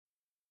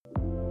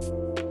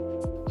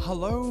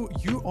Hello,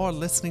 you are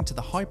listening to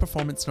the High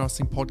Performance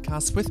Nursing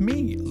Podcast with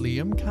me,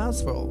 Liam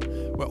Caswell,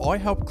 where I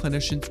help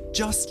clinicians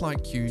just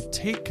like you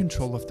take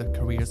control of their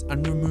careers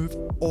and remove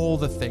all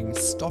the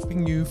things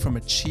stopping you from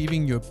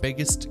achieving your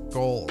biggest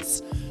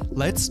goals.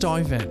 Let's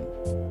dive in.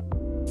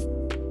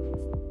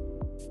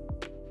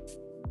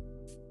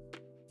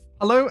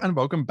 Hello and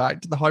welcome back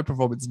to the High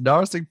Performance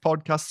Nursing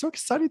Podcast. So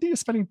excited that you're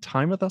spending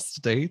time with us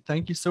today.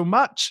 Thank you so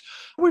much.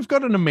 We've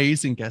got an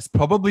amazing guest,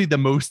 probably the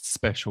most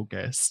special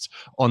guest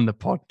on the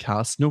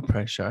podcast. No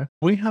pressure.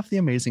 We have the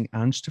amazing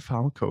Ange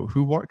DeFalco,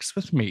 who works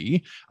with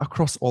me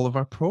across all of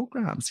our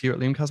programs here at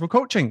Liam Caswell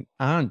Coaching.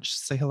 Ange,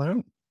 say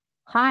hello.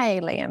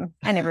 Hi, Liam,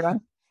 and everyone.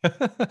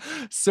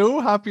 So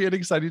happy and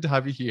excited to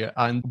have you here.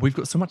 And we've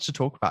got so much to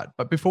talk about.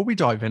 But before we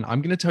dive in,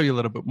 I'm going to tell you a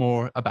little bit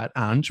more about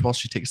Ange while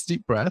she takes a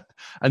deep breath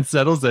and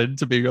settles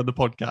into being on the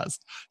podcast.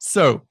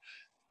 So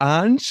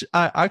Ange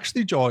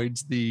actually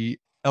joined the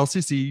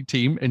LCC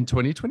team in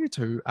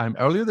 2022,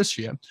 earlier this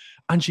year,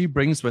 and she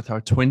brings with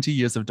her 20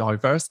 years of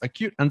diverse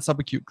acute and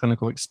subacute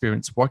clinical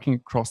experience working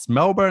across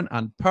Melbourne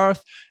and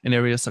Perth in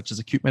areas such as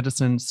acute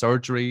medicine,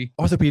 surgery,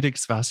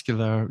 orthopedics,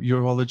 vascular,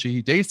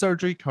 urology, day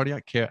surgery,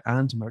 cardiac care,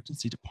 and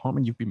emergency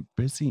department. You've been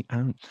busy,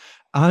 and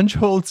Ange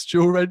holds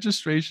dual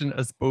registration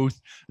as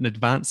both an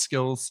advanced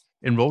skills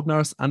enrolled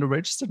nurse and a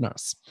registered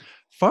nurse.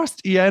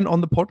 First EN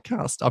on the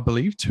podcast, I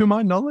believe, to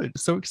my knowledge.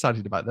 So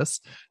excited about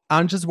this.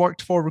 Ange has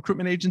worked for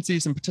recruitment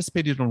agencies and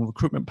participated on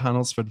recruitment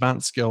panels for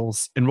advanced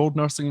skills, enrolled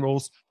nursing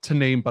roles, to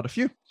name but a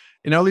few.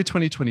 In early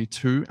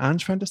 2022,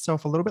 Ange found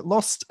herself a little bit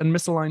lost and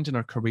misaligned in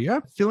her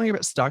career, feeling a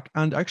bit stuck,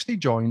 and actually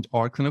joined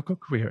our Clinical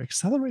Career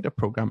Accelerator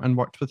program and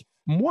worked with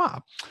moi.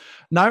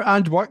 Now,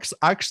 Ange works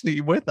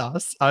actually with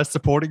us as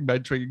supporting,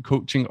 mentoring, and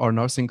coaching our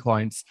nursing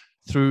clients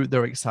through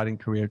their exciting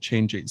career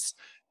changes.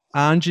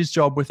 Ange's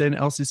job within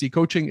LCC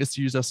coaching is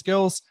to use her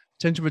skills,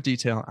 attention for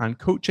detail, and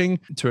coaching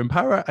to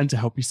empower and to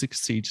help you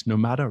succeed no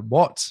matter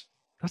what.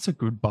 That's a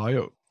good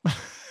bio.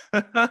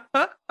 I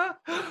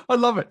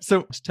love it.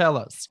 So tell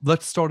us,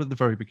 let's start at the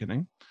very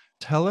beginning.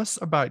 Tell us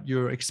about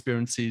your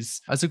experiences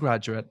as a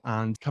graduate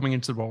and coming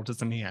into the world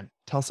as an EN.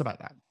 Tell us about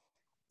that.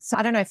 So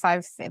I don't know if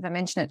I've ever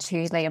mentioned it to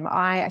you, Liam.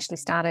 I actually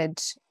started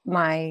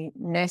my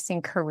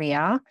nursing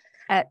career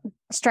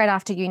straight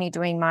after uni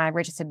doing my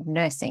registered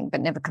nursing,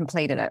 but never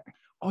completed it.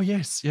 Oh,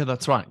 yes. Yeah,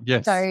 that's right.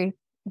 Yes. So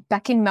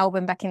back in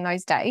Melbourne, back in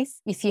those days,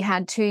 if you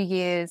had 2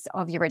 years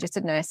of your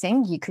registered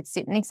nursing, you could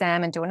sit an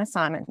exam and do an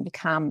assignment and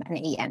become an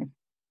EN.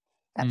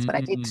 That's what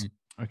I did.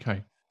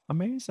 Okay.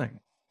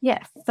 Amazing. Yeah.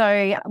 So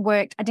I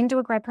didn't do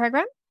a grad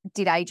program,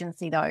 did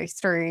agency though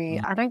through,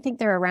 I don't think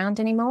they're around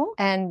anymore.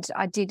 And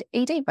I did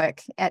ED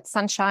work at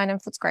Sunshine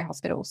and Footscray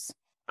hospitals.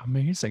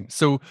 Amazing.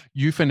 So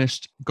you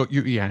got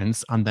your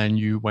ENs, and then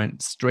you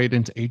went straight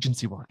into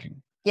agency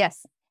working.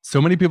 Yes. So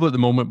many people at the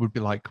moment would be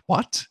like,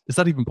 what? Is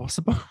that even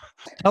possible?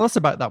 Tell us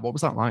about that. What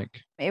was that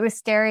like? It was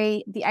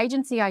scary. The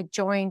agency I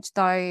joined,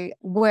 though,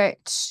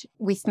 worked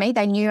with me.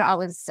 They knew I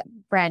was a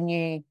brand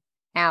new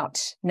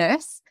out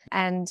nurse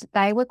and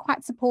they were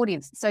quite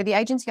supportive. So the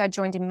agency I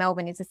joined in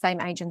Melbourne is the same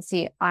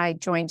agency I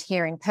joined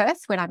here in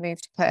Perth when I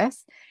moved to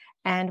Perth.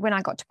 And when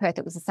I got to Perth,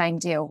 it was the same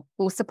deal.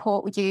 We'll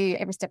support you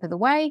every step of the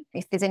way.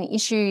 If there's any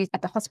issues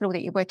at the hospital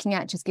that you're working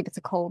at, just give us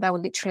a call. They were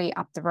literally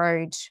up the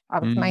road. I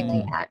was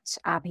mainly at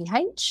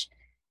RPH.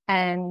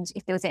 And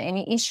if there was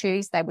any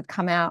issues, they would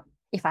come out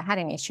if I had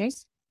any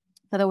issues.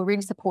 So they were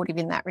really supportive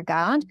in that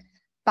regard.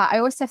 But I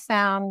also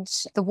found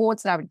the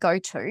wards that I would go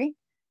to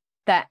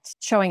that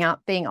showing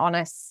up, being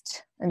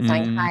honest and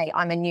saying, hey,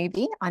 I'm a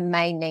newbie. I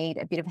may need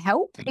a bit of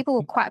help. People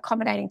were quite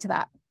accommodating to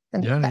that.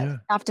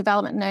 Staff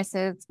development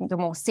nurses, the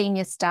more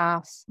senior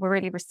staff were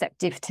really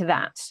receptive to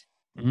that.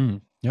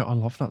 Yeah, I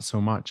love that so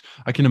much.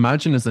 I can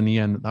imagine as an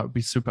EN, that would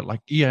be super,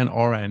 like EN,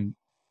 RN,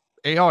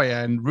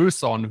 AIN,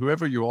 RUSON,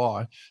 whoever you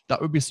are,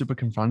 that would be super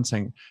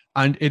confronting.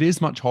 And it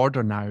is much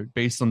harder now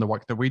based on the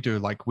work that we do.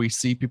 Like we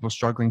see people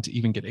struggling to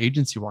even get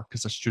agency work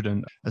as a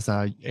student, as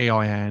a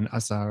AIN,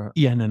 as a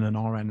EN and an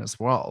RN as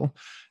well.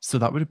 So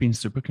that would have been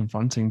super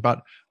confronting.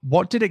 But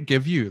what did it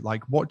give you?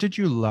 Like, what did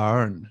you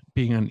learn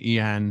being an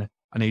EN,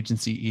 an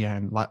agency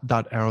EN, like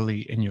that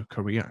early in your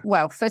career?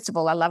 Well, first of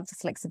all, I love the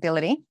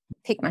flexibility.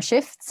 Pick my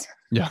shifts.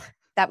 Yeah.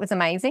 That was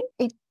amazing.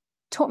 It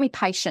taught me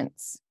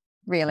patience,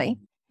 really,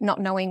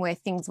 not knowing where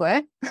things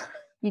were.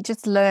 You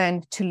just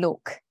learn to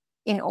look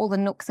in all the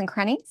nooks and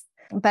crannies.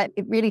 But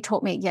it really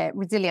taught me,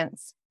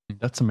 resilience.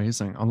 That's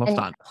amazing. I love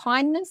that.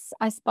 Kindness,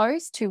 I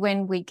suppose, to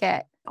when we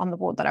get on the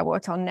ward that I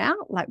work on now,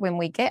 like when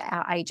we get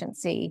our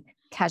agency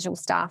casual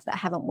staff that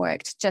haven't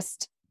worked,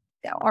 just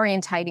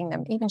orientating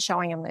them, even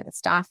showing them where the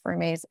staff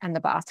room is and the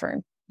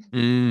bathroom.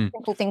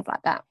 Simple things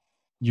like that.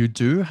 You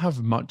do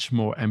have much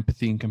more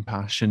empathy and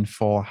compassion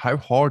for how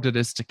hard it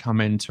is to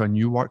come into a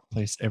new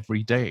workplace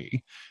every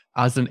day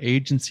as an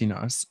agency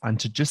nurse and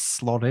to just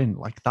slot in.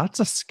 Like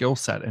that's a skill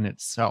set in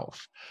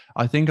itself.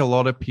 I think a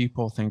lot of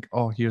people think,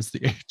 oh, here's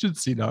the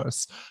agency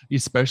nurse,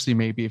 especially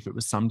maybe if it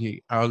was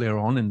somebody earlier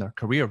on in their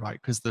career,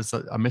 right? Because there's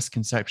a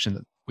misconception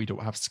that we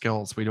don't have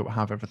skills, we don't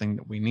have everything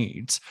that we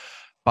need.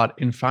 But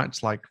in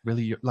fact, like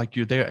really, like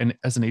you're there, and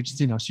as an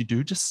agency nurse, you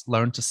do just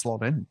learn to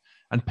slot in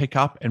and pick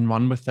up and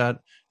run with it.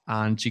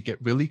 And you get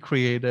really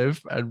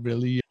creative and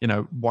really,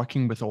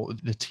 working with all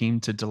the team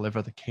to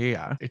deliver the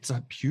care. It's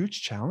a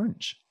huge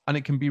challenge. And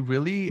it can be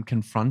really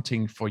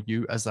confronting for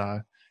you as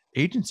a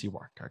agency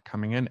worker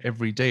coming in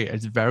every day.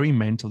 It's very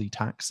mentally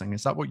taxing.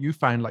 Is that what you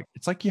find? Like,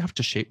 it's like you have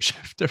to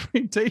shapeshift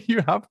every day.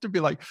 You have to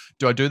be like,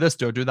 do I do this?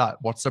 Do I do that?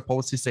 What's the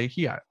policy say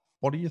here?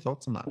 What are your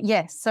thoughts on that?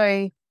 Yes.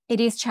 So it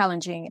is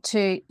challenging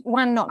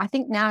I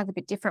think now it's a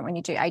bit different when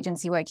you do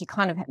agency work. You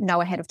kind of know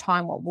ahead of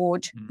time what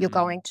ward you're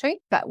going to.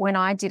 But when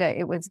I did it,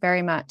 it was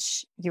very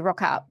much you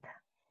rock up,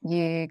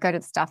 you go to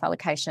the staff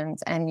allocations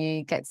and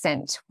you get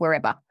sent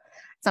wherever.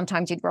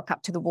 Sometimes you'd rock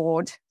up to the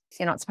ward if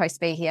you're not supposed to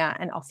be here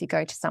and off you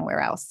go to somewhere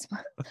else.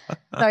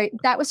 So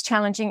that was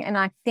challenging. And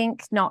I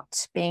think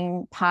not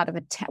being part of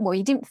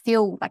you didn't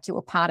feel like you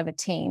were part of a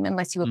team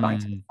unless you were going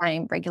to the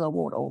same regular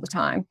ward all the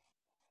time,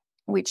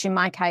 which in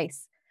my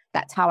case,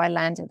 that's how I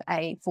landed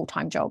a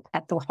full-time job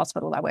at the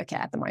hospital I work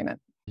at the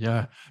moment.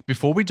 Yeah.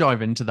 Before we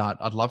dive into that,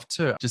 I'd love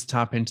to just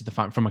tap into the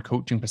fact from a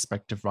coaching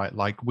perspective, right?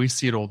 Like we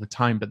see it all the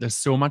time, but there's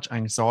so much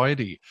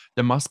anxiety.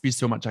 There must be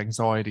so much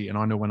anxiety. And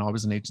I know when I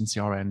was an agency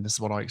RN, this is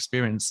what I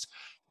experienced.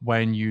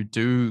 When you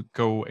do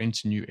go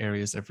into new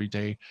areas every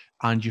day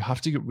and you have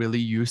to get really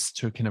used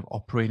to kind of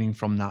operating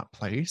from that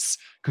place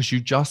because you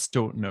just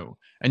don't know.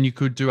 And you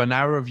could do an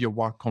hour of your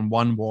work on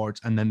one ward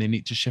and then they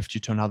need to shift you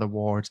to another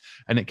ward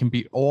and it can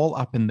be all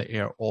up in the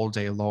air all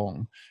day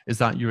long. Is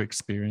that your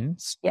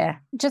experience? Yeah.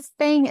 Just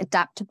being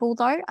adaptable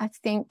though, I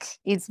think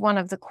is one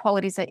of the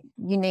qualities that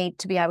you need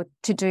to be able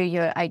to do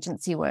your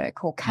agency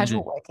work or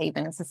casual work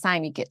even. It's the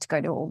same. You get to go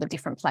to all the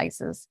different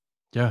places.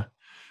 Yeah.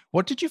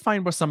 What did you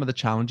find were some of the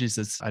challenges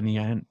as an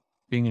EN,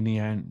 being an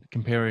EN,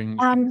 comparing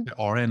to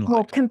RN?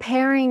 Well,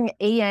 comparing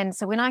EN,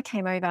 so when I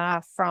came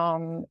over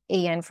from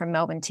EN from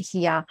Melbourne to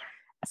here,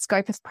 a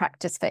scope of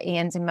practice for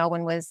ENs in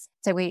Melbourne was,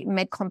 so we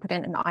med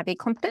competent and IB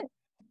competent.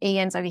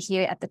 ENs over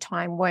here at the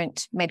time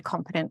weren't med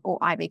competent or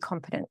IB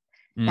competent.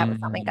 That was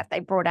something that they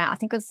brought out. I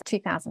think it was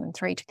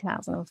 2003,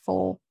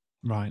 2004.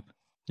 Right.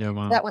 Yeah,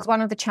 wow. That was one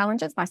of the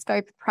challenges. My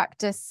scope of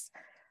practice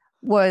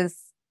was,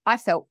 I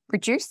felt,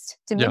 reduced,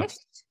 diminished.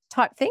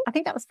 Type thing. I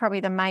think that was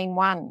probably the main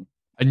one.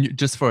 And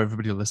just for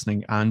everybody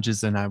listening, Ange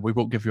is in, we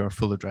won't give you her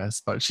full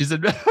address, but she's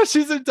in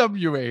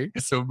WA.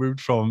 So moved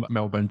from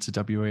Melbourne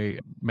to WA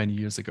many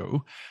years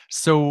ago.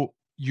 So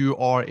you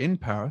are in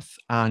Perth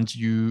and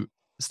you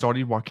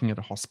started working at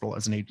a hospital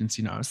as an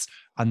agency nurse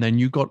and then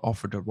you got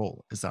offered a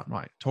role. Is that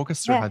right? Talk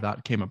us through how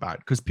that came about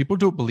because people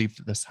don't believe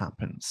that this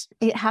happens.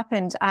 It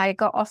happened. I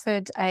got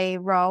offered a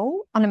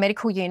role on a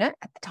medical unit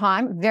at the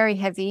time, very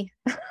heavy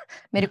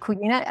medical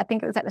unit. I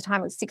think it was at the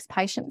time, it was 6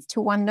 patients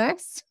to 1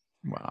 nurse.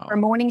 Wow. For a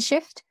morning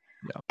shift.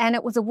 Yeah. And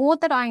it was a ward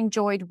that I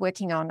enjoyed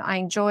working on. I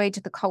enjoyed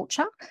the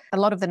culture. A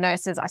lot of the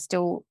nurses I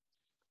still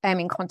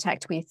am in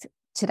contact with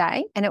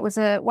today. And it was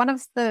one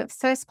of the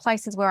first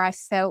places where I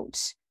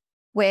felt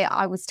where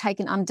I was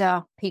taken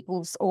under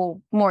people's or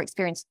more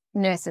experienced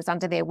nurses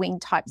under their wing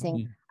type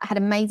thing. I had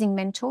amazing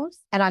mentors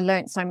and I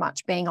learned so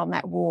much being on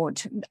that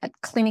ward,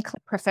 clinically,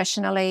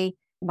 professionally.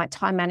 My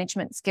time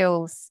management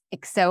skills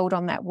excelled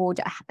on that ward.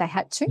 They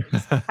had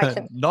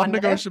to.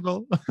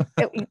 Non-negotiable.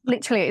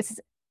 Literally, it's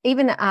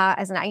even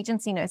as an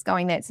agency nurse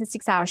going there, it's a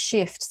 6-hour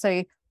shift. So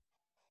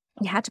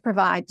you had to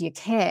provide your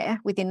care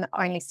within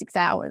only 6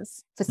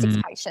 hours for 6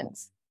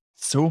 patients.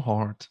 So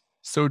hard.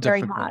 So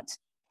difficult. Very hard.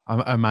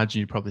 I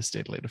imagine you probably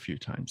stayed late a few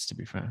times, to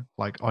be fair.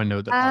 Like, I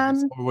know that.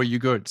 Or were you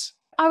good?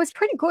 I was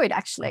pretty good,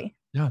 actually.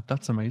 Yeah,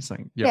 that's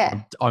amazing.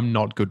 Yeah. I'm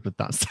not good with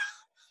that stuff.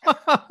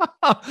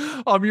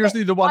 I'm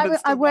usually the one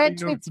that's I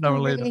worked with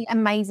really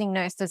amazing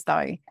nurses,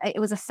 though. It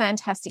was a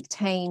fantastic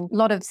team. A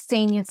lot of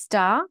senior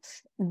staff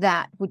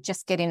that would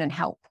just get in and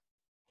help.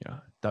 Yeah,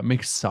 that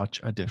makes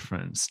such a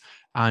difference.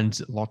 And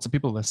lots of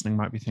people listening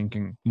might be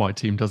thinking, my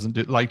team doesn't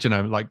do, like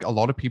a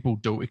lot of people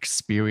don't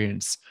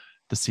experience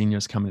the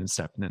seniors coming and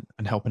stepping in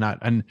and helping out.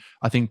 And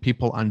I think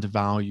people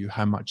undervalue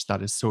how much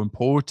that is so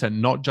important,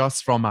 not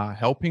just from a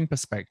helping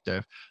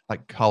perspective,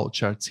 like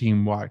culture,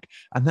 teamwork,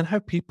 and then how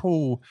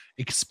people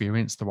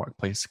experience the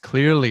workplace.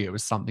 Clearly, it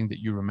was something that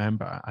you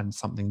remember and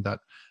something that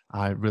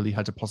really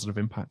had a positive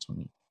impact on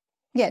you.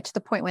 Yeah, to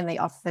the point when they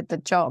offered the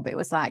job, it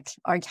was like,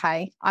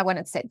 okay, I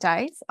wanted set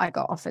days. I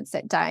got offered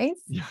set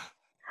days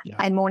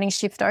and morning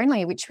shift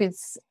only, which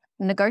was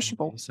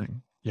negotiable.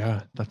 Amazing.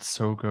 Yeah, that's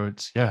so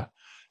good. Yeah.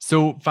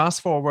 So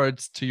fast forward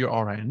to your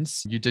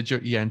RNs, you did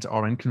your EN to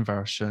RN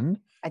conversion.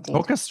 I did.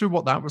 Talk us through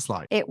what that was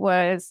like. It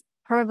was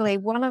probably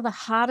one of the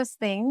hardest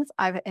things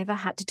I've ever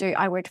had to do.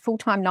 I worked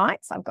full-time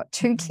nights. I've got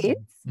 2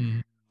 kids.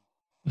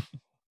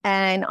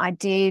 And I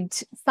did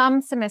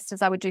some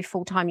semesters I would do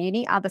full-time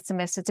uni, other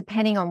semesters,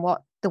 depending on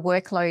what the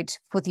workload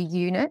for the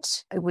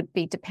unit, it would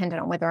be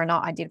dependent on whether or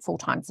not I did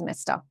full-time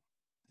semester.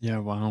 Yeah,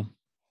 wow.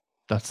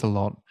 That's a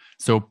lot.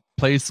 So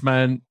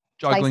placement,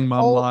 juggling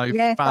mum life,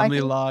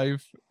 family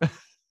life.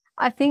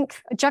 I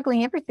think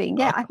juggling everything.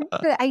 Yeah, I think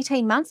for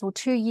 18 months or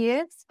 2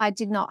 years, I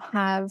did not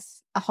have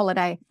a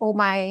holiday. All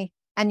my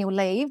annual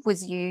leave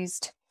was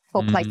used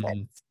for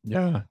placements.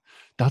 Yeah.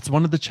 That's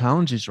one of the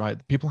challenges, right?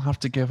 People have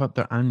to give up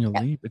their annual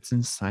Yep. leave. It's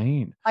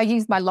insane. I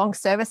use my long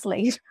service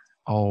leave.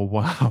 Oh,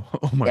 wow.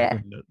 Oh my Yeah.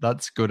 goodness.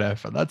 That's good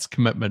effort. That's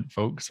commitment,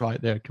 folks,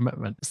 right there.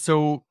 Commitment.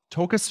 So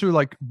talk us through,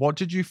 like, what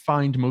did you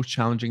find most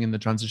challenging in the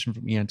transition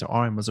from EN to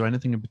RN? Was there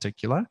anything in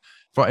particular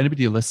for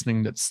anybody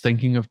listening that's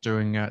thinking of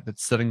doing it,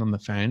 that's sitting on the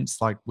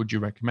fence? Like, would you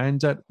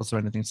recommend it? Was there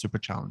anything super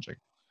challenging?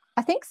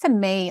 I think for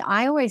me,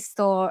 I always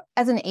thought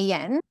as an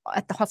EN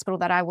at the hospital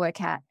that I work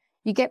at,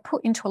 you get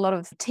put into a lot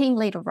of team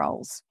leader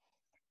roles.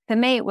 For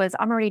me, it was,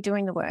 I'm already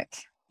doing the work.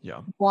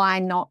 Yeah. Why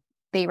not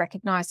be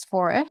recognized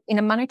for it in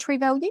a monetary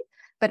value?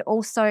 But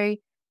also,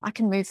 I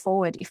can move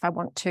forward if I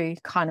want to.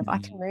 I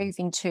can move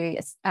into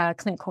a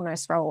clinical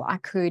nurse role. I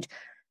could,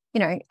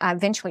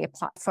 eventually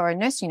apply for a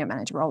nurse unit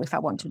manager role if I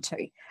wanted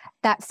to.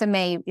 That for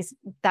me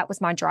that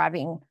was my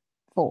driving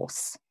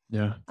force.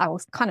 Yeah. I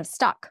was kind of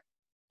stuck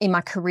in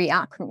my career.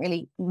 I couldn't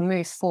really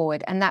move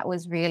forward. And that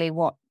was really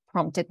what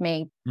prompted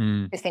me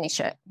to finish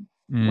it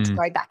or to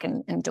go back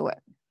and do it.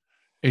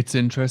 It's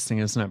interesting,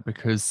 isn't it?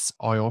 Because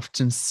I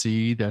often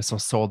see this, or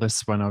saw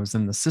this when I was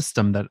in the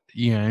system, that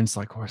ENs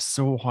are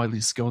so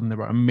highly skilled and they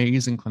were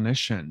amazing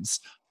clinicians,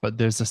 but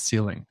there's a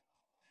ceiling.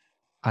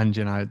 And,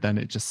 then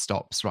it just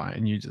stops, right?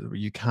 And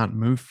you can't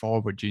move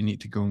forward. You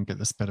need to go and get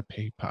this bit of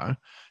paper.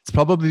 It's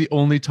probably the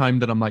only time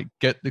that I'm like,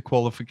 get the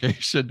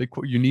qualification.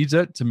 You need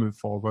it to move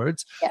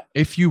forward. Yep.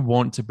 If you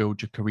want to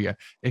build your career,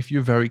 if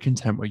you're very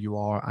content where you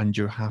are and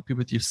you're happy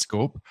with your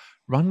scope,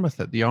 run with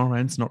it. The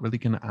RN's not really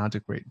going to add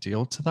a great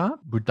deal to that.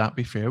 Would that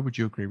be fair? Would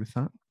you agree with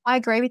that? I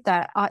agree with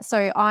that.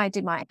 So I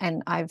did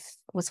and I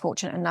was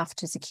fortunate enough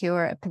to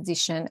secure a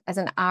position as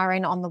an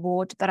RN on the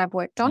ward that I've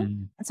worked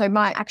on. So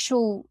my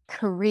actual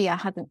career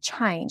hasn't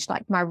changed.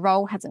 Like my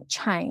role hasn't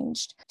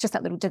changed. Just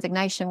that little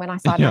designation when I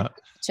signed my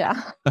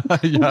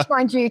picture, which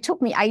mind you,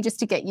 took me ages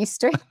to get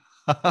used to.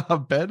 I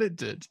bet it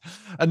did.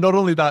 And not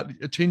only that,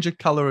 a change of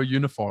color or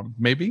uniform,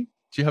 maybe?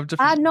 Do you have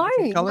different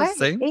colors? No.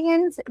 Same?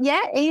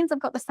 ENs have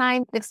got the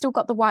same. They've still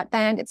got the white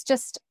band. It's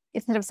just,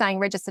 instead of saying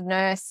registered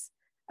nurse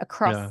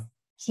across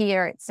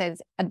here, it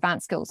says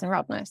advanced skills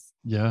enrolled nurse.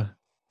 Yeah,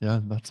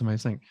 that's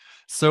amazing.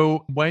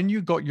 So when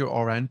you got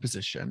your RN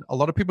position, a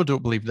lot of people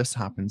don't believe this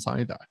happens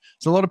either.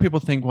 So a lot of people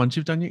think once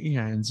you've done your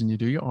ENs and you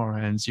do your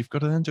RNs, you've got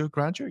to then do a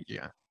graduate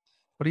year.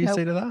 What do you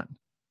say to that?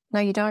 No,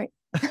 you don't.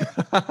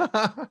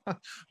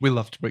 We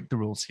love to break the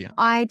rules here.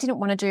 I didn't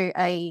want to do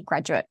a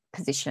graduate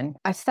position.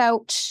 I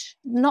felt,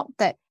 not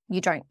that you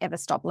don't ever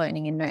stop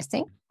learning in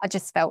nursing, I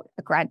just felt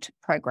a grad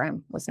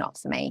program was not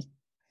for me.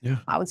 Yeah.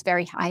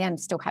 I am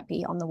still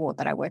happy on the ward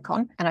that I work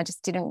on, and I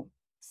just didn't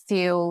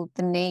feel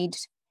the need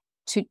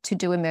to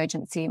do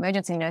emergency.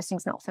 Emergency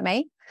nursing's not for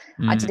me.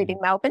 I did it in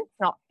Melbourne.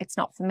 It's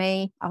not for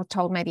me. I was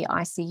told maybe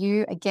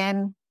ICU.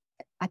 Again,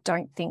 I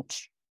don't think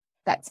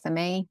that's for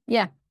me.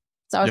 Yeah.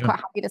 So I was quite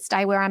happy to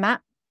stay where I'm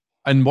at.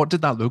 And what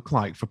did that look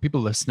like for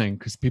people listening?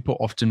 Because people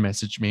often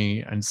message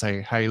me and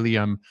say, hey,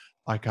 Liam,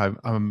 I'm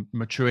a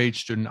mature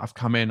age student. I've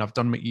come in, I've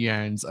done my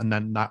ENs, and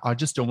then I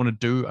just don't want to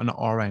do an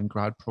RN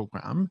grad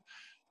program.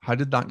 How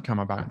did that come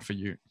about for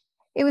you?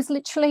 It was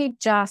literally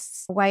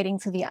just waiting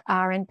for the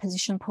RN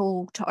position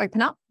pool to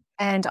open up.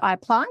 And I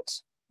applied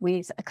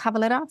with a cover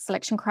letter,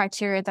 selection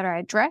criteria that I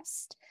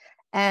addressed.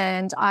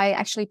 And I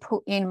actually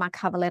put in my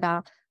cover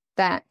letter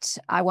that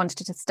I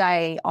wanted to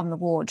stay on the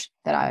ward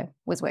that I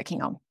was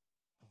working on.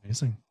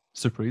 Amazing.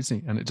 Super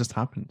easy. And it just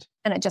happened.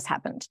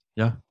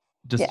 Yeah.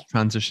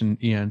 Transition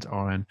EN to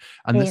RN.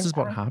 And this is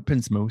what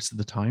happens most of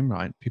the time,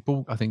 right?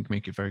 People, I think,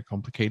 make it very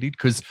complicated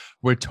because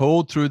we're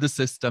told through the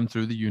system,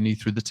 through the uni,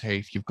 through the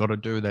TAFE, you've got to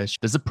do this.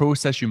 There's a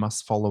process, you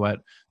must follow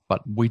it.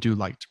 But we do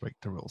like to break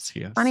the rules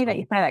here. Funny that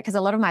you say that, because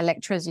a lot of my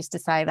lecturers used to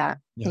say that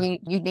you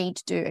need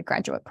to do a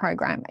graduate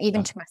program,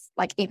 even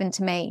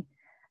to me.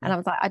 And I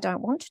was like, I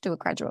don't want to do a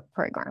graduate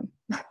program.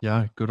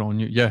 Yeah, good on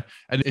you. Yeah.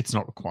 And it's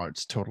not required.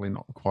 It's totally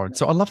not required.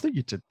 So I love that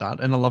you did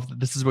that. And I love that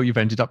this is where you've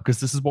ended up, because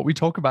this is what we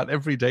talk about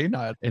every day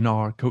now in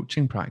our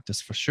coaching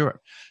practice for sure.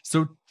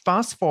 So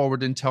fast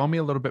forward and tell me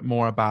a little bit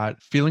more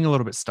about feeling a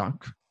little bit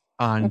stuck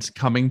and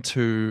coming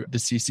to the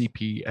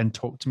CCP, and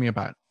talk to me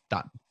about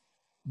that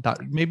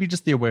maybe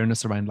just the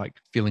awareness around like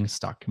feeling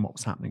stuck and what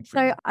was happening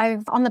for you. So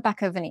I've, on the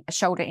back of a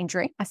shoulder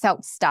injury, I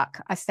felt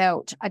stuck. I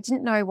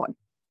didn't know what.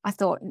 I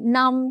thought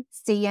NUM,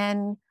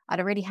 CN. I'd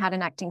already had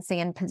an acting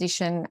CN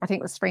position. I think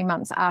it was 3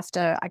 months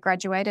after I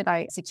graduated.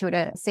 I secured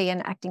a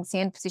acting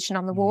CN position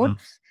on the ward,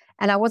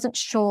 and I wasn't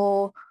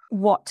sure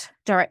what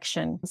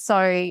direction. So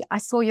I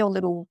saw your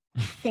little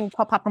thing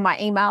pop up on my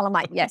email. I'm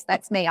like, yes,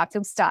 that's me. I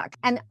feel stuck.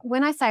 And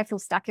when I say I feel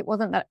stuck, it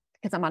wasn't that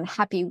because I'm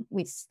unhappy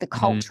with the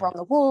culture on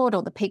the ward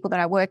or the people that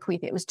I work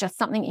with. It was just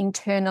something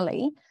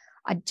internally.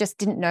 I just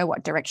didn't know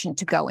what direction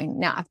to go in.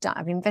 Now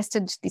I've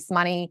invested this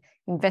money,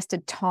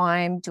 invested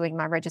time doing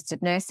my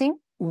registered nursing.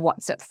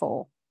 What's it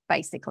for?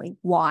 Basically,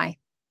 why?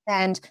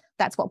 And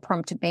that's what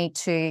prompted me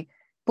to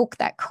book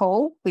that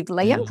call with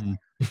Liam.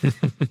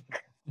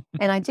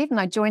 And I did,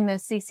 and I joined the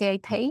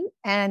CCAP,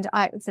 and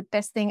it was the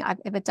best thing I've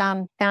ever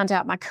done. Found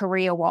out my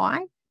career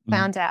why.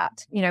 Found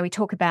out, we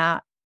talk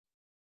about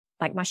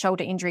like my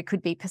shoulder injury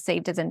could be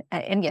perceived as and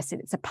yes,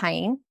 it's a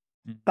pain,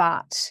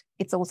 but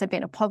it's also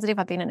been a positive.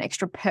 I've been an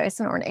extra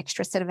person or an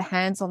extra set of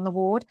hands on the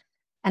ward.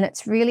 And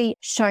it's really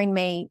shown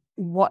me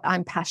what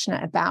I'm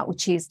passionate about,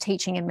 which is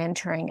teaching and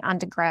mentoring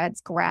undergrads,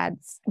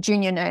 grads,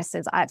 junior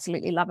nurses. I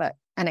absolutely love it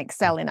and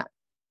excel in it.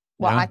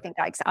 Well, I think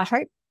I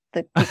hope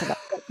that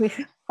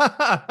people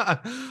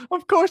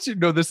Of course,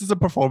 this is a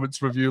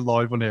performance review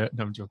live on air.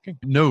 No, I'm joking.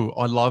 No,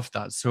 I love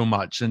that so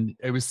much. And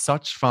it was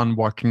such fun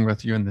working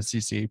with you in the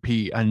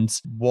CCAP. And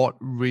what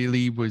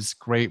really was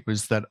great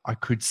was that I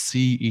could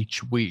see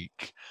each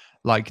week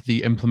like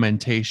the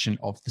implementation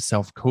of the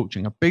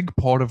self-coaching. A big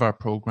part of our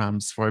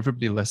programs for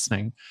everybody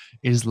listening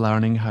is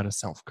learning how to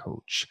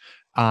self-coach,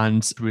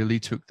 and really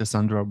took this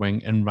under our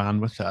wing and ran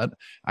with it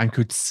and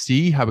could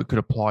see how it could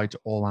apply to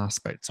all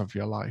aspects of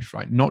your life,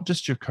 right? Not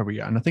just your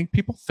career. And I think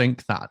people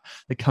think that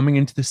they're coming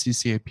into the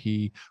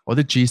CCAP or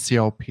the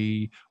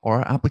GCLP or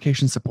our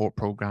application support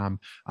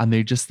program, and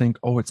they just think,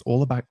 oh, it's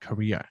all about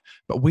career.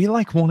 But we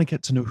want to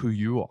get to know who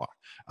you are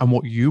and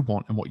what you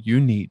want and what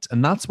you need.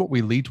 And that's what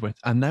we lead with.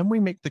 And then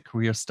we make the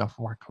career stuff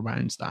work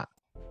around that.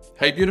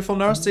 Hey, beautiful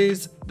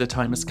nurses, the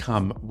time has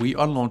come. We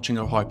are launching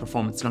our high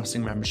performance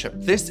nursing membership.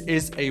 This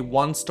is a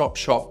one-stop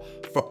shop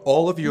for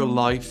all of your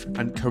life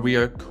and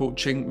career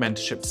coaching,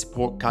 mentorship,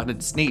 support,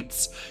 guidance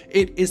needs.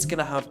 It is going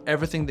to have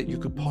everything that you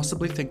could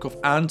possibly think of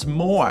and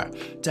more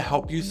to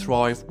help you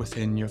thrive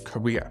within your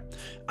career.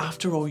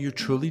 After all, you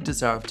truly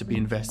deserve to be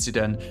invested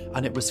in,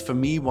 and it was for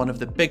me one of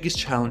the biggest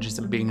challenges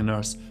in being a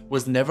nurse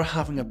was never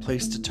having a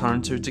place to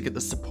turn to get the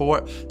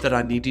support that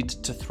I needed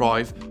to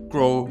thrive,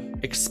 grow,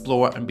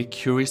 explore, and be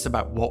curious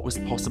about what was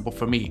possible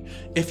for me.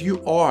 If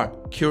you are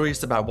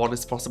curious about what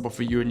is possible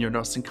for you in your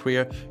nursing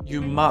career, you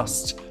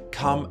must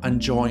come and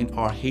join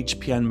our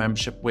HPN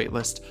membership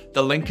waitlist.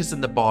 The link is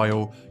in the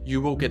bio. You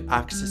will get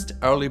access to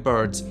early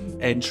birds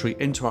entry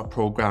into our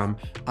program,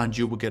 and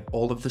you will get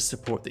all of the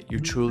support that you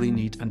truly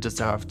need and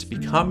deserve to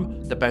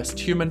become the best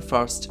human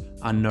first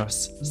and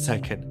nurse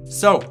second.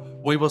 So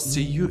we will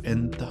see you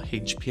in the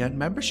HPN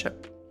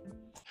membership.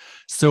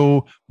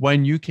 So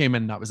when you came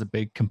in, that was a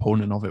big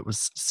component of it,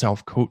 was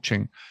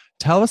self-coaching.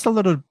 Tell us a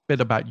little bit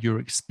about your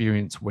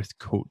experience with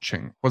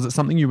coaching. Was it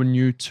something you were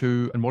new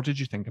to, and what did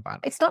you think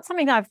about it? It's not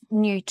something that I'm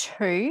new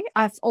to.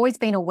 I've always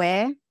been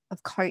aware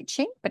of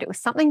coaching, but it was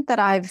something that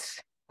I've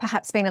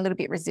perhaps been a little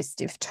bit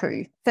resistive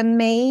to. For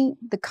me,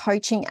 the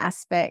coaching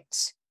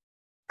aspect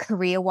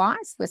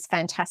career-wise was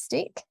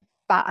fantastic,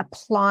 but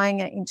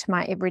applying it into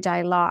my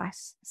everyday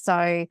life.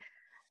 So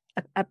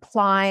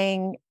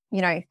applying,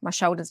 my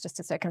shoulder's just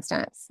a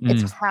circumstance.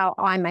 It's how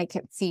I make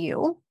it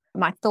feel.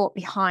 My thought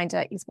behind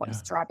it is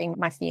what's driving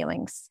my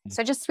feelings.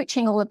 So just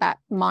switching all of that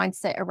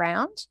mindset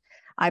around,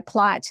 I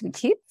apply it to the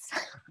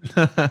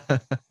kids.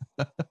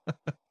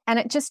 And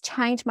it just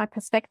changed my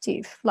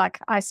perspective. Like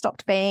I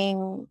stopped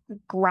being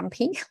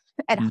grumpy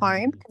at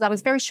home because I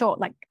was very short.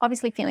 Like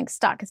obviously feeling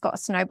stuck has got a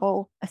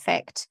snowball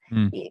effect.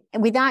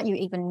 Without you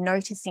even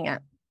noticing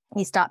it,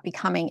 you start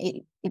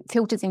becoming, it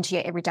filters into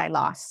your everyday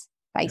life,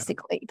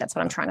 basically. That's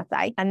what I'm trying to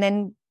say. And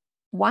then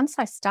once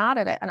I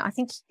started it, and I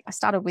think I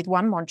started with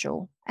one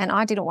module and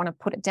I didn't want to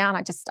put it down.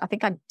 I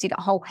think I did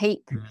a whole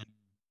heap,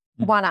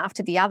 one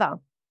after the other.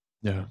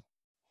 Yeah.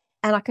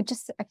 And I could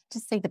just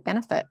see the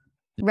benefit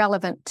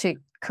relevant to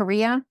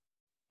career,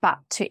 but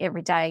to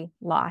everyday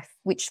life,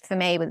 which for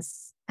me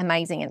was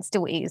amazing and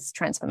still is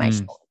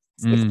transformational.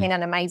 It's been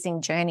an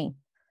amazing journey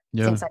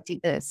since I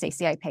did the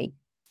CCAP.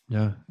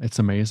 Yeah, it's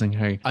amazing.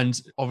 Hey,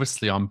 and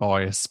obviously I'm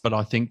biased, but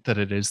I think that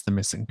it is the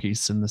missing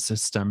piece in the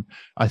system.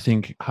 I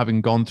think having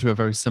gone through a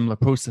very similar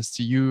process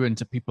to you and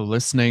to people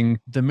listening,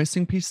 the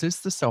missing piece is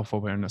the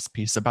self-awareness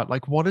piece about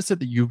like, what is it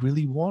that you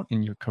really want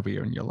in your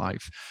career, in your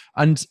life?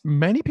 And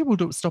many people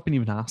don't stop and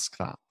even ask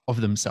that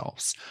of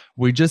themselves.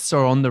 We just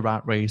are on the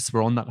rat race.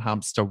 We're on that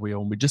hamster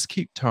wheel and we just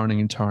keep turning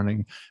and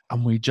turning,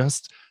 and we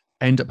just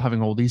end up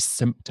having all these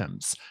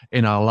symptoms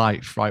in our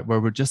life, right? Where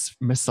we're just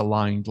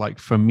misaligned. Like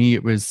for me,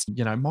 it was,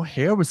 my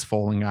hair was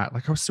falling out.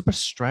 Like I was super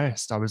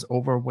stressed. I was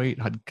overweight,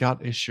 had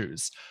gut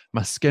issues.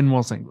 My skin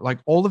wasn't, like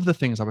all of the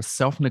things I was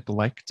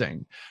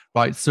self-neglecting,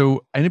 right?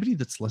 So anybody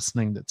that's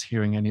listening, that's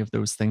hearing any of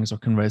those things or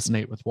can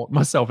resonate with what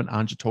myself and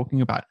Ange are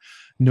talking about,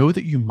 know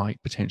that you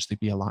might potentially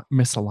be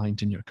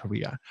misaligned in your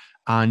career.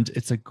 And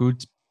it's a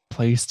good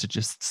place to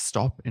just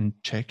stop and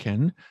check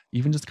in,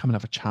 even just come and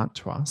have a chat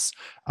to us,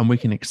 and we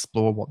can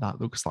explore what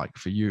that looks like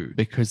for you,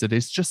 because it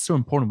is just so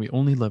important. We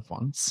only live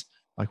once.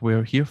 Like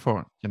we're here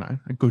for,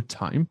 a good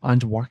time,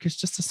 and work is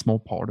just a small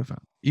part of it.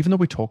 Even though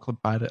we talk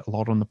about it a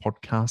lot on the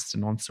podcast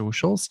and on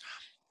socials,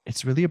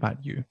 it's really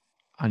about you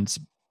and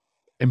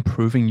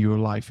improving your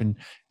life and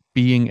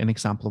being an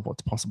example of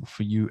what's possible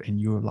for you in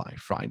your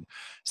life, right?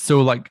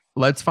 So like,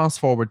 let's fast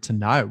forward to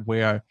now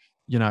where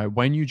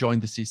when you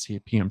joined the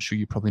CCAP, I'm sure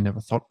you probably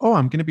never thought, oh,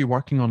 I'm going to be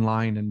working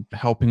online and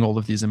helping all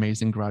of these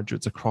amazing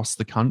graduates across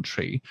the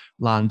country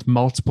land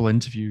multiple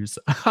interviews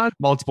and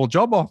multiple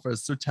job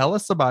offers. So tell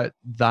us about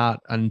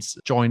that and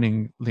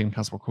joining Liam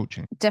Caswell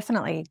Coaching.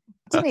 Definitely.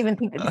 I didn't even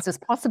think that this was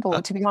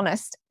possible, to be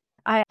honest.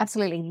 I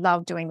absolutely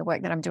love doing the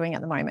work that I'm doing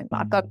at the moment.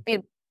 I've got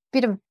a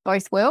bit of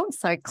both worlds.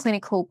 So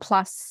clinical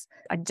plus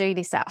I do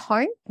this at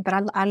home, but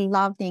I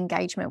love the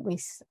engagement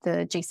with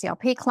the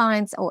GCLP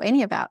clients or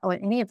any of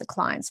the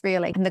clients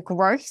really, and the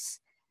growth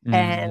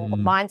and the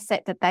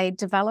mindset that they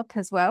develop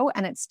as well.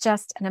 And it's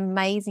just an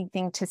amazing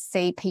thing to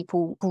see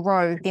people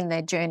grow in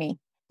their journey.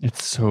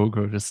 It's so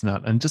good, isn't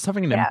it? And just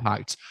having an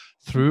impact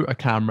through a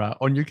camera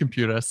on your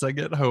computer, sitting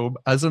at home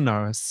as a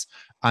nurse.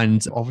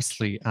 And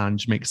obviously,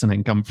 Ange makes an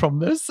income from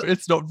this.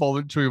 It's not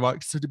voluntary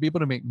work. So to be able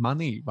to make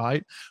money,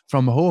 right,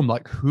 from home,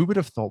 like who would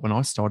have thought when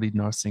I started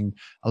nursing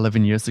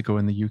 11 years ago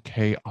in the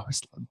UK,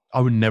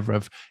 I would never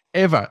have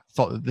ever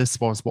thought that this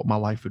was what my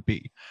life would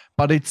be.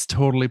 But it's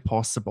totally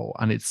possible.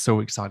 And it's so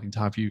exciting to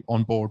have you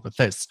on board with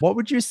this. What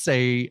would you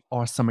say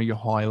are some of your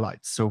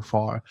highlights so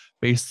far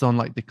based on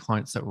like the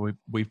clients that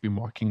we've been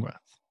working with?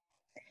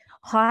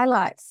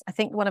 Highlights. I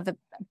think one of the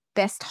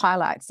best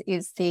highlights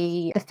is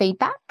the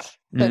feedback,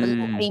 the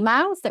little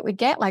emails that we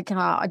get, like,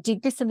 I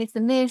did this and this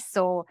and this,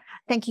 or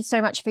thank you so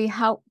much for your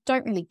help.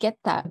 Don't really get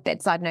that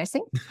bedside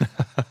nursing.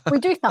 We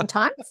do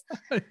sometimes,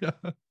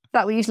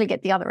 but we usually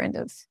get the other end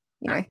of,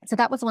 so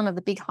that was one of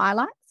the big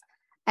highlights.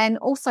 And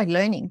also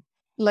learning,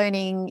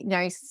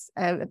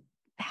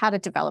 how to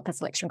develop a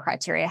selection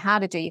criteria, how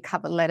to do your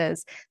cover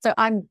letters. So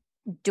I'm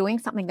doing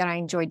something that I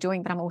enjoy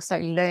doing, but I'm also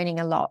learning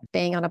a lot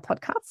being on a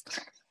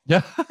podcast.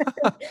 Yeah.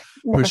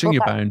 Pushing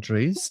your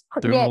boundaries.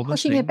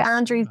 Pushing your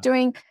boundaries,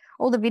 doing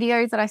all the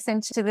videos that I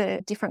sent to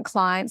the different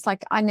clients.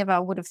 Like I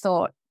never would have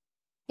thought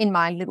in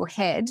my little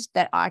head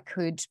that I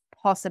could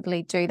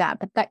possibly do that.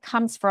 But that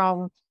comes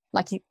from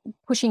like you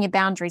pushing your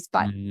boundaries.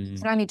 But you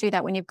can only do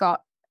that when you've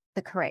got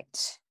the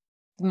correct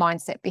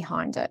mindset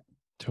behind it.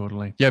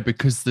 Totally. Yeah,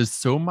 because there's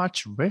so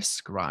much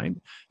risk, right?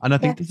 And I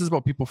think this is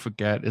what people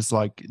forget is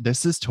like,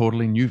 this is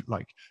totally new.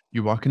 Like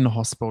you work in the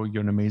hospital,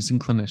 you're an amazing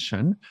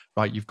clinician,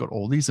 right? You've got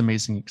all these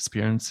amazing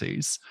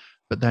experiences.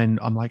 But then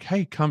I'm like,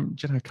 hey, come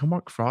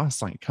work for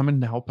us. Like come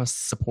and help us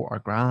support our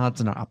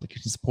grads and our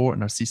application support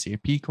and our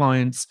CCAP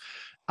clients.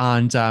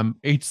 And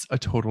it's a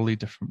totally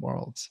different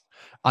world.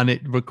 And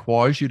it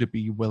requires you to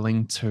be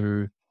willing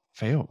to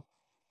fail.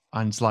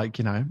 And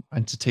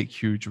and to take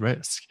huge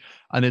risk.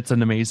 And it's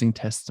an amazing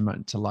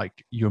testament to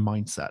like your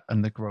mindset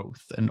and the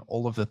growth and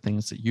all of the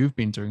things that you've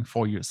been doing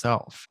for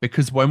yourself.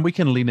 Because when we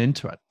can lean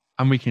into it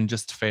and we can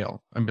just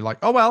fail and be like,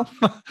 oh, well,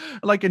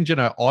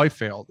 I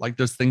fail. Like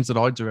there's things that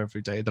I do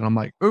every day that I'm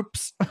like,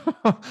 oops,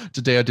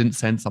 today I didn't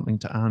send something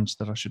to Ange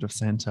that I should have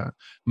sent her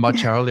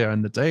much earlier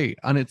in the day.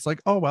 And it's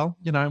like, oh, well,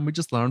 and we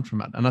just learn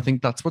from it. And I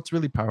think that's what's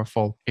really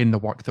powerful in the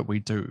work that we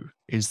do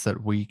is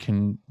that we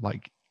can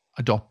like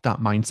adopt that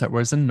mindset.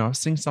 Whereas in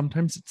nursing,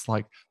 sometimes it's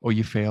like, oh,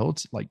 you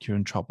failed, like you're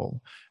in trouble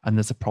and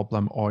there's a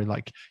problem, or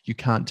like you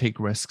can't take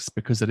risks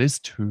because it is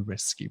too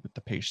risky with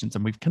the patients.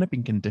 And we've kind of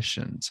been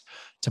conditioned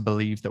to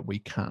believe that we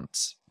can't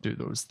do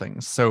those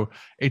things. So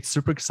it's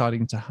super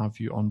exciting to have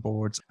you on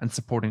board and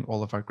supporting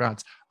all of our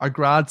grads. Our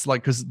grads,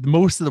 like, because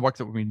most of the work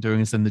that we've been doing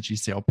is in the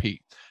GCLP,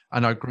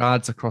 and our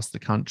grads across the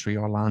country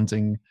are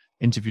landing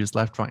interviews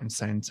left, right, and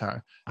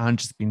center, and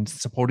just been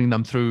supporting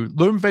them through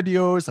Loom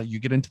videos. Like you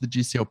get into the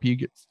GCLP, you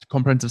get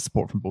comprehensive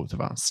support from both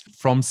of us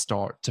from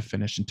start to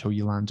finish until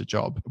you land a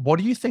job. What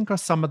do you think are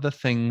some of the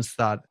things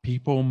that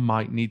people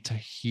might need to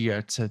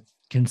hear to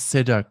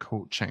consider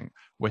coaching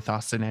with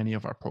us in any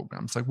of our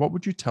programs? Like what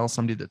would you tell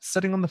somebody that's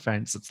sitting on the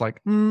fence? It's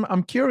like,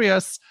 I'm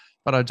curious,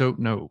 but I don't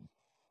know.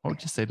 What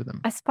would you say to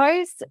them? I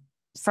suppose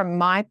from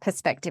my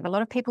perspective, a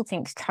lot of people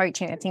think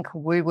coaching, I think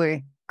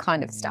woo-woo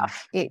kind of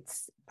stuff.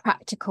 It's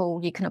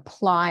practical. You can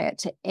apply it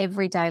to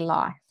everyday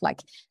life.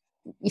 Like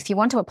if you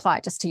want to apply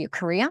it just to your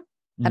career,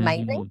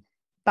 amazing,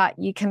 but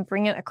you can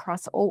bring it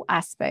across all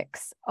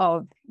aspects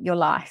of your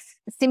life.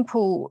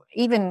 Simple,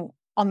 even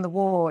on the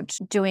ward,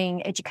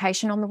 doing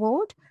education on the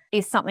ward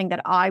is something that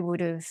I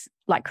would have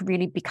like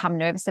really become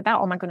nervous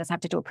about. Oh my goodness, I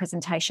have to do a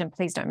presentation.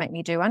 Please don't make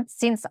me do one.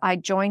 Since I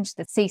joined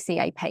the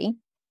CCAP,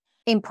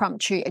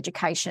 impromptu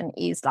education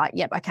is like,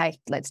 yep, okay,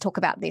 let's talk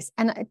about this.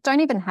 And I don't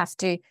even have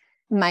to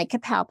make a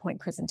PowerPoint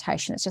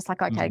presentation. It's just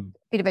like, okay,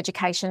 bit of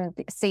education,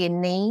 see a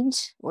need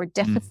or a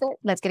deficit.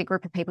 Let's get a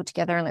group of people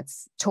together and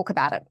let's talk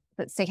about it.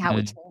 Let's see how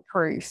we can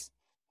improve.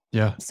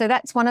 Yeah. So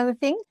that's one of the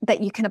things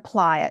that you can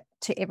apply it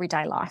to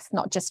everyday life,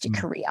 not just your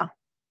career.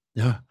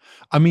 Yeah.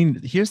 I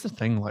mean, here's the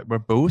thing, like we're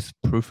both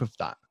proof of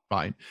that,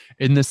 right?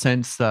 In the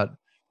sense that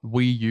I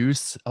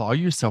use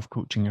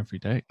self-coaching every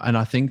day. And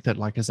I think that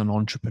like as an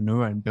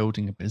entrepreneur and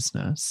building a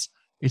business,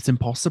 it's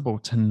impossible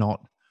to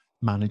not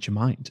manage your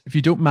mind. If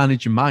you don't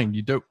manage your mind,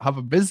 you don't have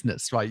a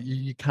business, right?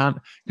 You can't,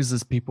 because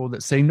there's people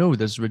that say no,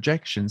 there's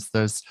rejections,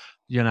 there's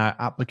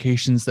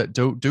applications that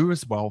don't do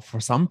as well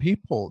for some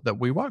people that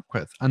we work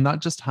with, and that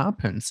just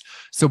happens.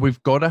 So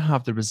we've got to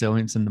have the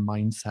resilience and the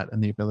mindset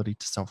and the ability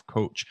to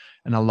self-coach.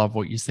 And I love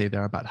what you say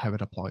there about how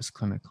it applies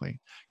clinically,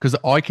 because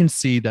I can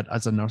see that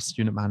as a nurse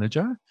unit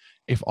manager,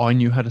 if I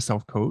knew how to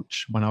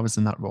self-coach when I was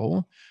in that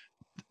role,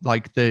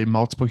 like the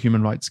multiple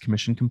Human Rights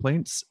Commission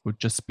complaints would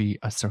just be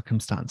a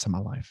circumstance in my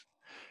life.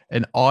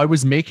 And I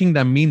was making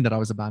them mean that I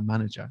was a bad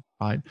manager,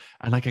 right?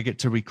 And like I get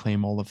to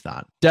reclaim all of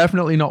that.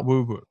 Definitely not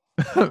woo-woo.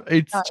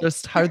 It's No.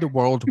 just how the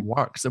world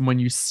works. And when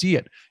you see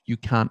it, you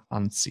can't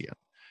unsee it.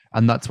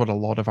 And that's what a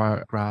lot of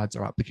our grads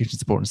or application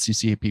support and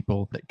CCA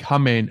people that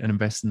come in and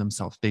invest in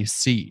themselves, they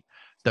see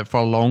that for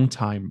a long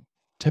time,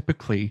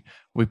 typically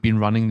we've been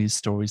running these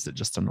stories that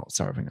just are not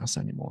serving us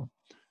anymore.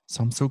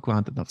 So I'm so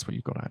glad that that's what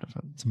you got out of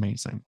it. It's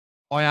amazing.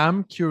 I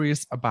am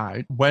curious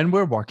about when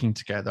we're working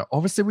together.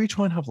 Obviously, we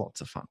try and have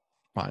lots of fun,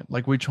 right?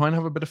 Like we try and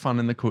have a bit of fun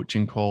in the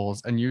coaching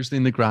calls, and usually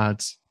in the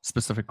grad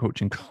specific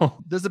coaching call,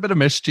 there's a bit of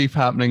mischief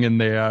happening in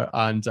there,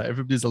 and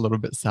everybody's a little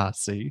bit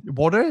sassy.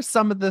 What are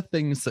some of the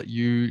things that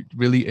you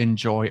really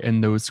enjoy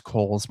in those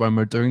calls when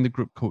we're doing the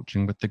group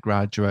coaching with the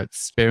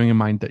graduates? Bearing in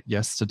mind that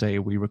yesterday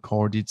we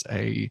recorded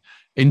a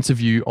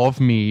interview of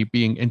me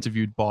being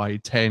interviewed by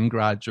 10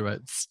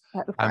 graduates,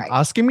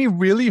 asking me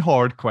really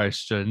hard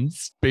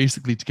questions,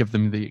 basically to give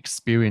them the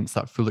experience,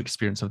 that full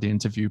experience of the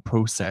interview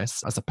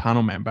process as a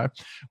panel member.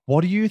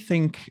 What do you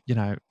think,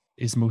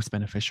 is most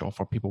beneficial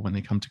for people when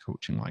they come to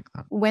coaching like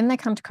that? When they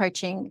come to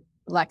coaching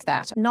like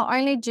that, not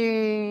only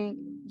do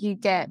you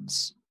get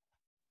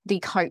the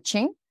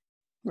coaching,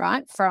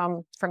 right,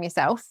 from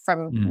yourself,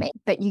 from me,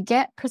 but you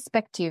get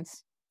perspective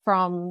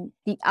from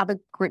the other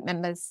group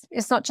members.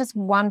 It's not just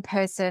one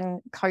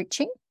person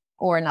coaching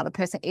or another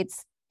person.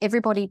 It's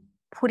everybody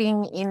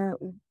putting in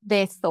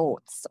their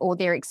thoughts or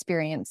their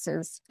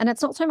experiences. And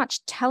it's not so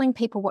much telling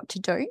people what to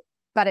do,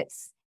 but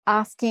it's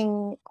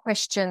asking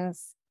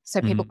questions so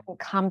people can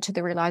come to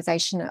the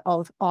realization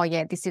of, oh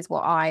yeah, this is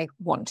what I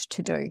want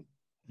to do.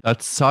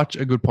 That's such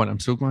a good point. I'm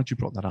so glad you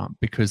brought that up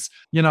because,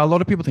 a lot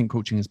of people think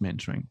coaching is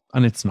mentoring,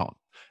 and it's not.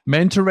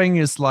 Mentoring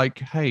is like,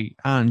 hey,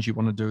 and you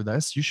want to do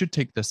this, you should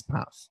take this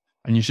path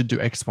and you should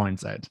do X, Y, and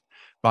Z.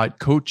 Right?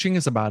 Coaching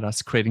is about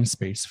us creating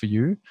space for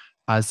you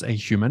as a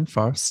human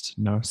first,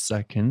 nurse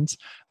second,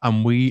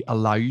 and we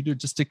allow you to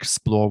just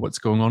explore what's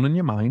going on in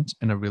your mind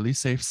in a really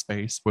safe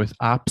space with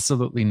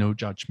absolutely no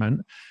judgment.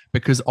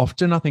 Because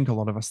often I think a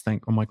lot of us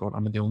think, oh my God,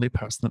 I'm the only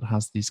person that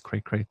has these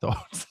cray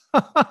thoughts.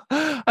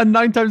 And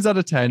 9 times out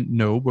of 10,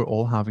 no, we're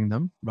all having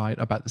them, right,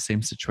 about the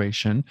same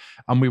situation.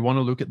 And we want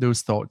to look at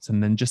those thoughts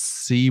and then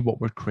just see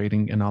what we're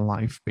creating in our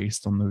life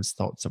based on those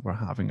thoughts that we're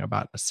having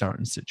about a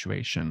certain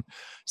situation.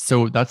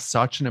 So that's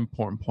such an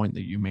important point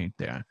that you made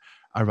there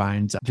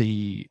around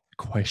the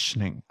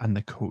questioning and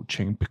the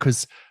coaching,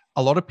 because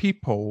a lot of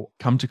people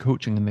come to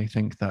coaching and they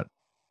think that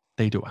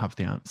they don't have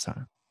the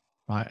answer,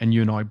 right? And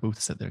you and I both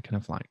sit there kind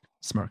of like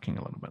smirking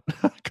a little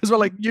bit because we're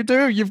like, you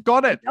do, you've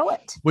got it. Know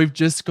it. We've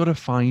just got to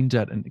find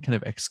it and kind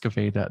of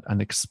excavate it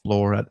and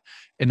explore it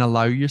and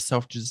allow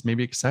yourself to just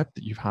maybe accept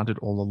that you've had it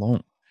all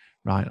along,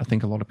 right? I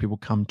think a lot of people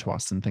come to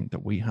us and think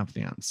that we have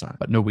the answer,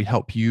 but no, we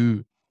help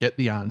you get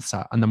the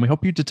answer and then we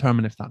help you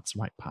determine if that's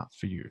the right path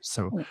for you.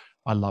 So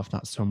I love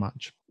that so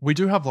much. We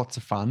do have lots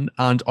of fun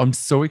and I'm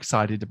so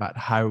excited about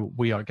how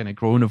we are going to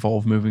grow and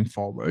evolve moving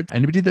forward.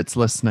 Anybody that's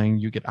listening,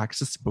 you get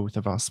access to both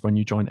of us when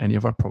you join any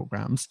of our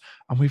programs.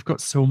 And we've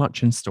got so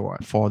much in store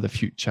for the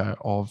future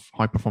of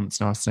high performance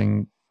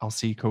nursing,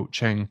 LC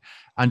coaching,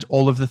 and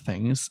all of the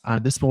things.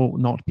 And this will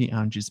not be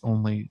Angie's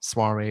only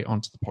soiree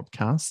onto the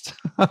podcast.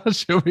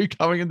 She'll be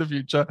coming in the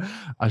future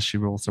as she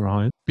rolls her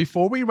eyes.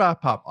 Before we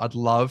wrap up, I'd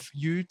love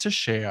you to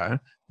share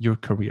your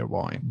career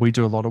why. We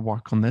do a lot of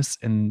work on this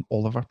in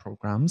all of our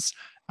programs,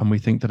 and we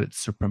think that it's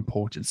super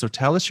important. So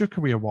tell us your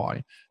career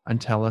why and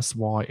tell us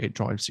why it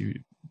drives you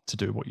to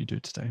do what you do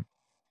today.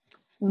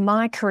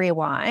 My career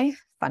why,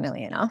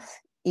 funnily enough,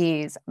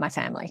 is my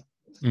family.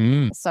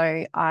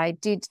 So I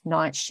did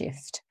night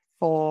shift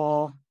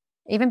for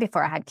even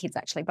before I had kids,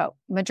 actually, but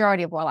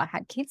majority of while I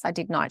had kids, I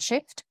did night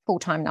shift,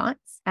 full-time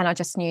nights, and I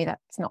just knew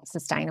that's not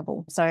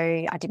sustainable. So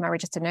I did my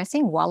registered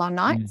nursing while on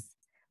nights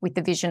with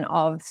the vision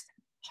of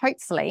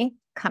hopefully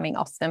coming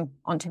off them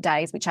onto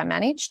days, which I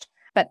managed.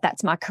 But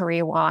that's my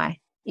career why,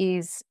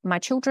 is my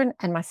children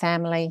and my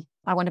family.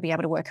 I want to be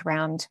able to work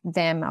around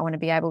them. I want to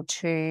be able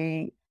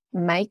to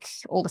make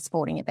all the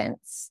sporting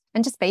events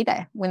and just be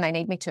there when they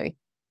need me to.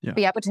 Yeah.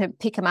 Be able to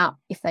pick them up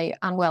if they're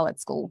unwell at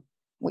school,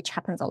 which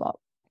happens a lot.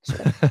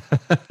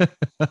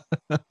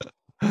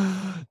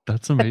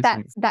 That's amazing.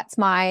 But that's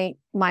my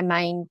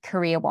main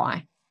career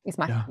why, is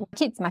my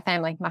kids, my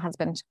family, my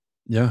husband.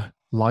 Yeah.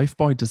 Life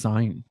by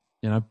design,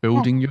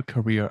 building your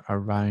career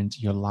around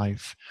your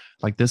life.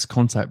 Like this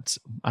concept,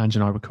 Angie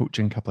and I were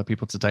coaching a couple of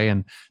people today,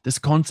 and this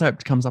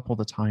concept comes up all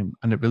the time.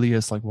 And it really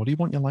is like, what do you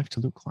want your life to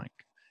look like?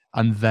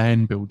 And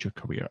then build your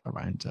career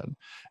around it.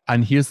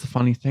 And here's the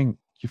funny thing.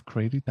 You've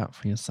created that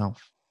for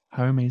yourself.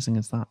 How amazing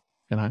is that?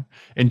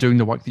 In doing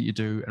the work that you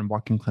do and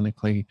working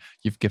clinically,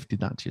 you've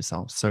gifted that to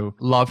yourself. So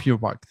love your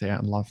work there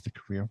and love the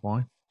career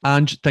why.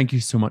 And thank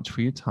you so much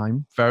for your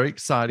time. Very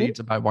excited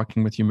about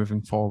working with you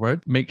moving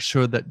forward. Make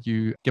sure that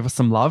you give us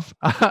some love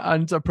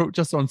and approach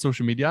us on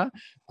social media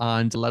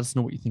and let us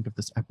know what you think of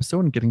this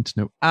episode and getting to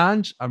know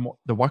Ange and what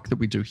the work that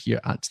we do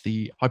here at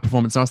the High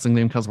Performance Nursing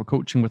Liam Caswell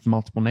Coaching with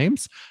multiple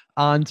names.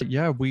 And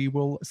yeah, we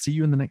will see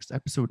you in the next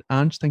episode.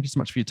 Ange, thank you so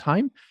much for your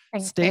time.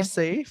 Stay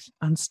safe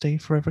and stay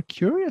forever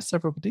curious,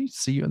 everybody.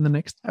 See you in the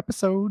next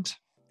episode.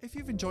 If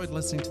you've enjoyed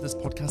listening to this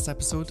podcast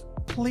episode,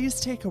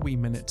 please take a wee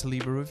minute to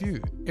leave a review.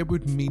 It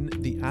would mean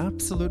the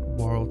absolute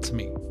world to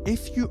me.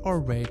 If you are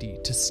ready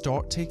to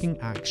start taking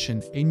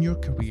action in your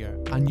career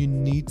and you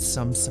need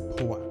some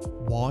support,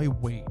 why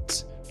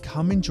wait?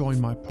 Come and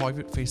join my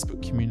private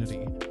Facebook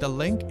community. The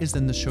link is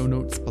in the show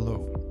notes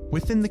below.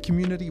 Within the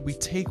community, we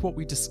take what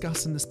we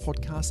discuss in this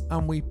podcast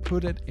and we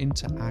put it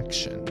into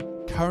action.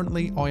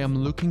 Currently, I am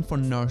looking for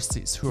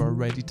nurses who are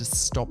ready to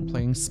stop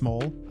playing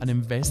small and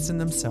invest in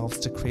themselves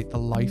to create the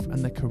life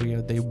and the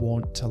career they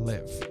want to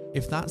live.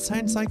 If that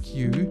sounds like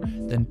you,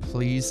 then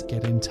please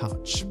get in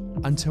touch.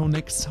 Until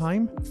next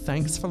time,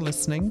 thanks for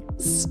listening,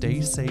 stay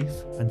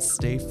safe, and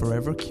stay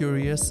forever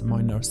curious,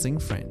 my nursing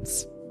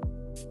friends.